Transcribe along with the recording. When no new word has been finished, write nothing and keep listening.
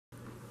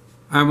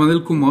I'm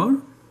Anil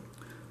Kumar.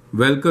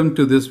 Welcome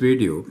to this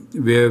video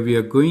where we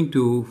are going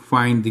to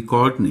find the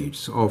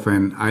coordinates of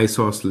an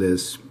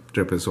isosceles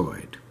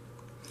trapezoid.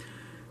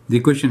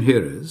 The question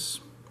here is,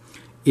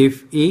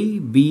 if A,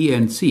 B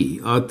and C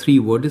are three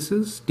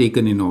vertices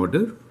taken in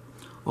order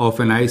of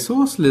an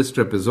isosceles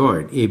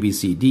trapezoid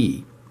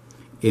ABCD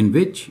in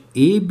which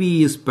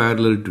AB is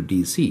parallel to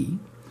DC,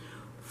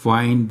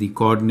 find the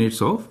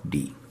coordinates of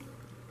D.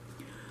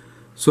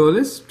 So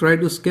let's try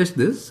to sketch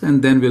this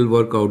and then we'll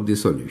work out the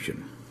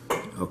solution.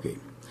 Okay.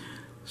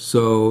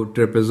 So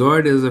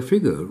trapezoid is a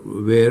figure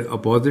where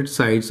opposite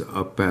sides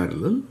are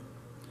parallel.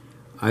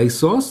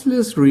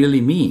 Isosceles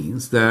really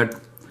means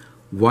that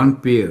one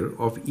pair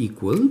of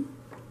equal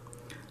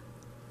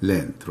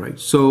length, right?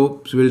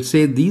 So we'll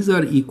say these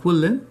are equal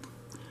length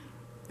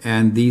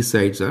and these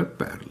sides are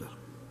parallel.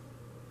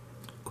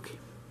 Okay.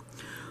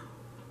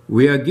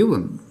 We are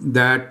given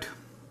that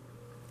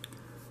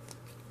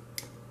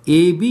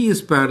AB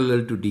is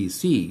parallel to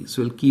DC,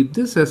 so we'll keep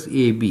this as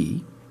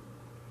AB.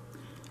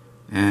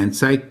 And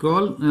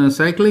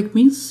cyclic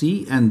means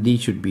C and D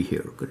should be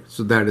here. Okay?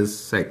 So that is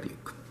cyclic.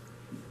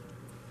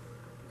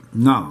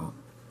 Now,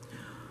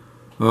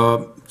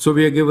 so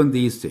we are given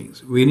these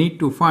things. We need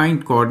to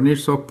find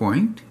coordinates of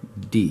point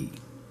D.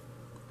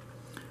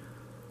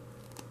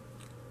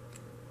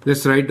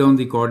 Let's write down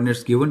the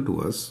coordinates given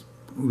to us.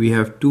 We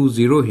have 2,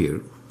 0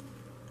 here.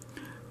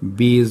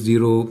 B is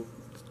 0,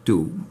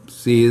 2.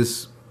 C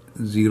is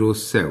 0,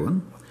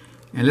 7.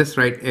 And let's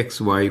write X,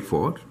 Y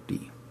for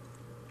D.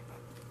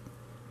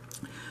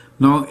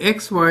 Now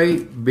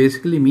xy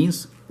basically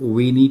means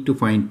we need to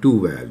find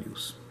two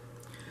values.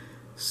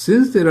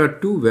 Since there are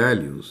two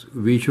values,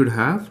 we should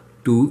have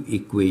two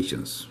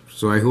equations.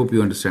 So I hope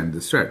you understand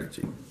this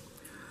strategy.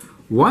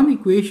 One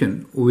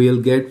equation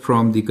we'll get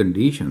from the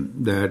condition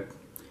that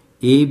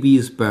AB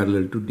is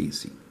parallel to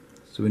DC.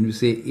 So when we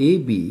say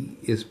AB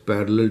is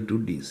parallel to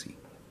DC,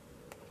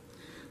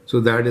 so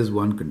that is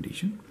one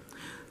condition.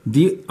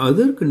 The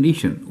other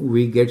condition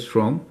we get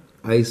from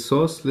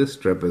isosceles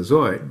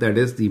trapezoid, that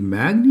is the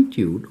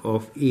magnitude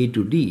of A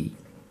to D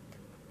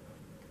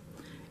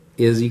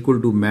is equal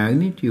to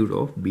magnitude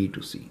of B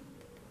to C.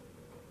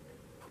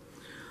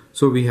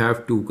 So we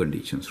have two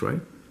conditions,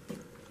 right?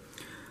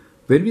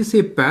 When we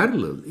say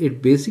parallel,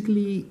 it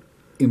basically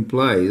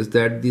implies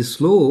that the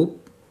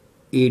slope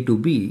A to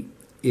B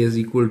is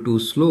equal to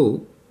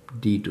slope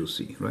D to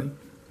C, right?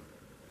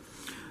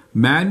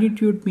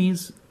 Magnitude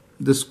means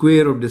the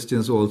square of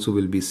distance also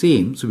will be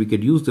same, so we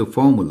could use the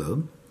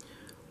formula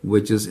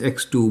which is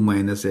x2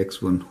 minus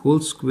x1 whole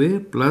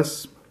square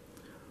plus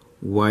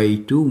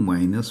y2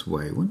 minus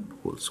y1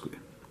 whole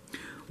square.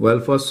 Well,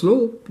 for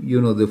slope,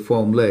 you know the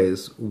formula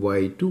is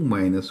y2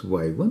 minus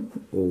y1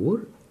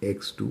 over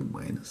x2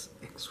 minus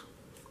x1.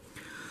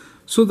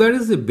 So that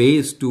is the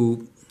base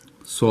to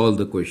solve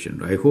the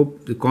question. I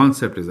hope the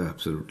concept is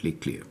absolutely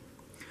clear.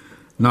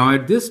 Now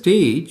at this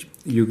stage,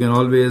 you can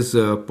always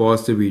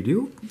pause the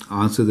video,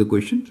 answer the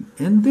question,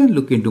 and then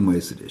look into my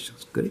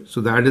suggestions. Correct? So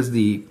that is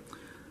the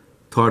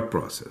thought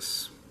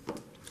process.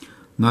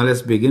 Now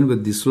let's begin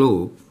with the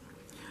slope.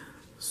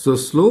 So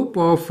slope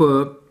of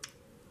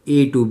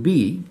A to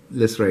B,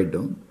 let's write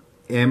down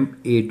M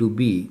A to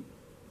B.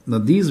 Now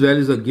these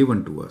values are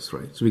given to us,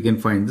 right? So we can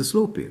find the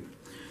slope here.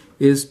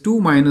 Is 2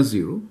 minus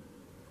 0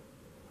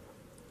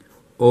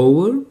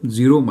 over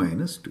 0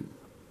 minus 2.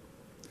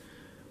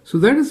 So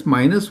that is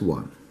minus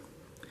 1.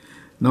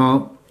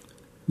 Now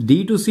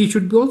D to C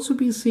should also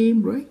be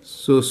same, right?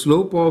 So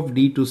slope of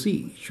D to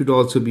C should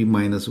also be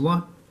minus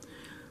 1.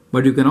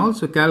 But you can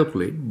also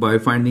calculate by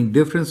finding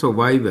difference of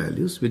y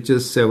values, which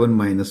is 7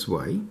 minus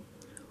y,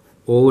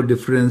 over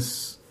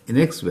difference in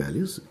x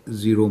values,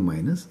 0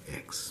 minus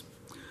x.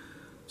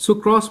 So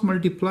cross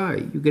multiply,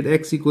 you get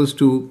x equals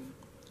to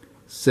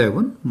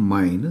 7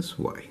 minus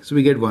y. So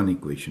we get one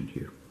equation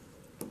here.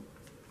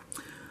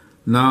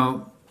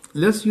 Now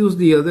let's use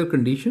the other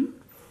condition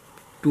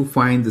to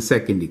find the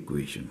second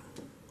equation.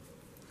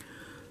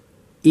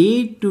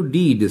 A to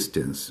D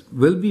distance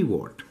will be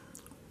what?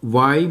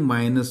 Y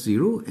minus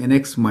 0 and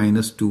x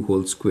minus 2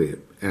 whole square.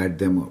 Add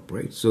them up,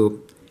 right?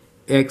 So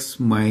x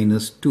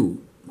minus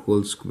 2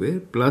 whole square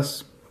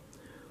plus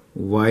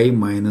y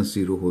minus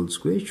 0 whole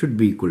square should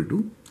be equal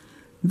to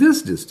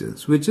this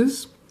distance, which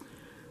is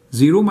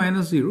 0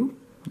 minus 0.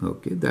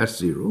 Okay, that's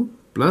 0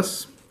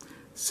 plus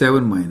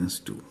 7 minus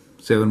 2.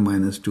 7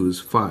 minus 2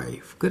 is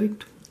 5,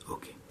 correct?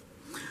 Okay.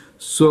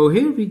 So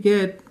here we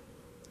get,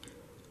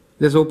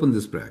 let's open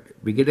this bracket.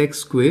 We get x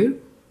square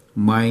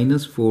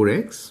minus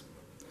 4x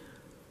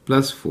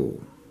plus 4,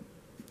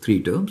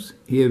 3 terms.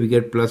 Here we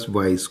get plus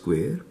y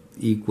square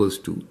equals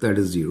to, that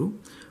is 0.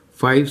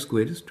 5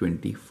 square is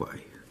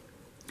 25.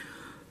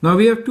 Now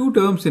we have two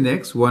terms in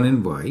x, one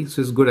in y.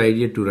 So it's a good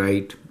idea to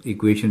write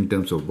equation in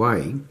terms of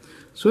y.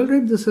 So I'll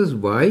write this as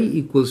y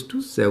equals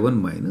to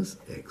 7 minus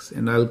x.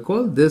 And I'll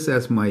call this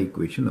as my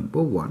equation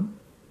number 1.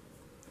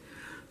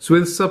 So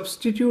we'll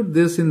substitute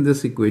this in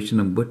this equation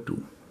number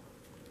 2.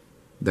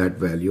 That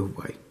value of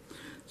y.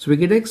 So we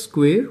get x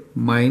square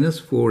minus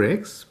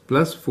 4x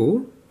plus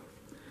 4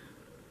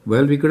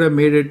 Well, we could have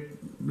made it,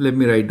 let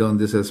me write down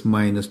this as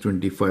minus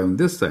 25 on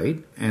this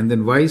side, and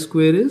then y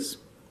square is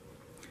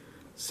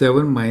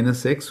 7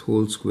 minus x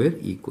whole square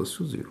equals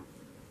to 0.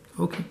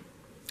 Okay,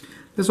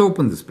 let's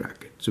open this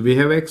bracket. So we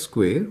have x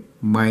square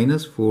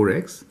minus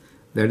 4x,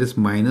 that is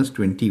minus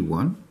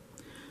 21.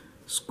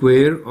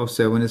 Square of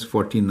 7 is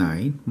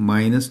 49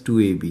 minus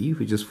 2ab,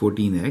 which is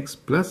 14x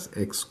plus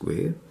x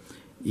square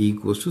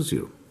equals to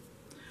 0.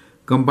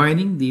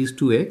 Combining these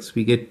two x,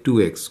 we get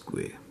 2x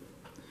square.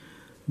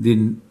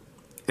 The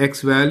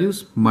x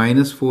values,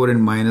 minus 4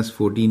 and minus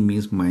 14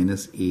 means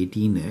minus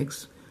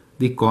 18x.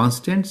 The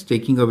constants,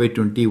 taking away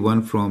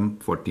 21 from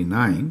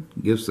 49,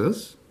 gives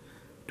us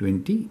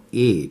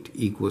 28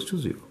 equals to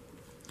 0.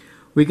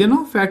 We can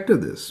now factor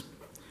this.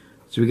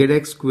 So we get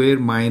x square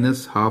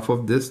minus half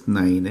of this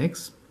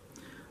 9x,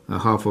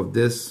 half of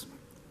this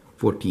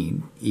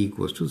 14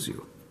 equals to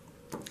 0.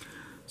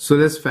 So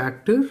let's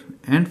factor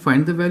and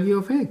find the value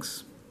of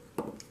x.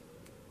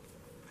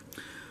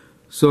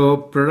 So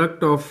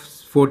product of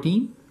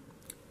 14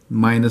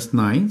 minus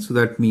 9, so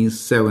that means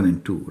 7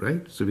 and 2,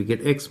 right? So we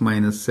get x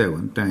minus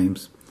 7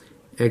 times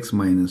x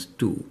minus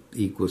 2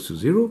 equals to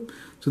 0.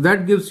 So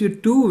that gives you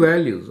two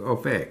values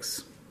of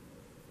x.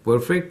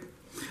 Perfect.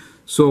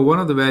 So one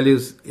of the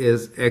values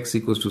is x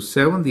equals to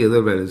 7, the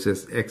other value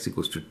says x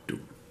equals to 2.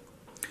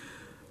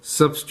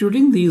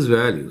 Substituting these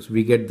values,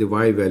 we get the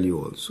y value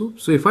also.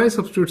 So if I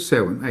substitute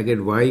 7, I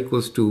get y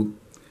equals to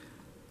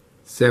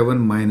 7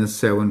 minus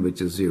 7, which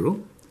is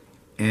 0.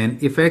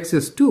 And if x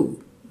is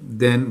 2,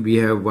 then we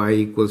have y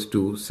equals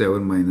to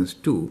 7 minus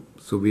 2.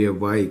 So we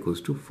have y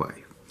equals to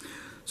 5.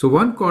 So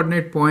one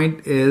coordinate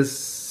point is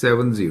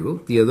 7,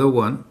 0. The other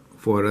one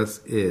for us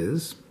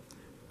is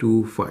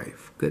 2,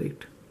 5.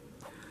 Correct.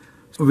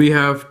 So we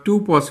have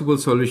two possible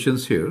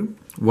solutions here.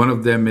 One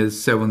of them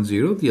is 7,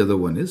 0. The other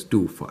one is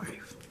 2,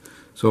 5.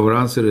 So our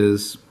answer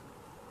is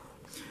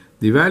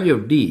the value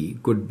of d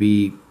could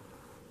be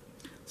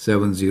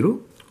 7,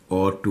 0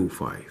 or 2,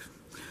 5.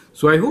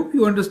 So I hope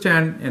you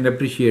understand and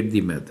appreciate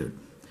the method.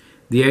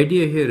 The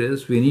idea here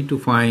is we need to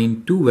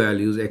find two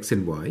values x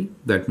and y.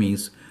 That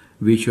means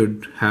we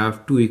should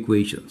have two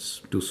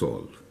equations to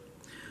solve.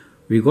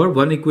 We got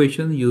one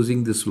equation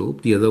using the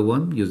slope, the other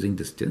one using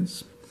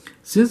distance.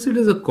 Since it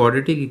is a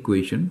quadratic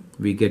equation,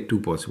 we get two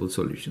possible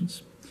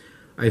solutions.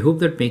 I hope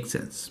that makes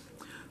sense.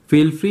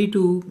 Feel free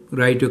to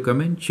write your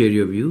comment, share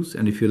your views,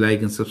 and if you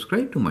like and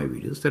subscribe to my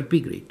videos, that'd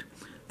be great.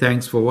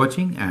 Thanks for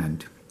watching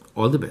and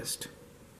all the best.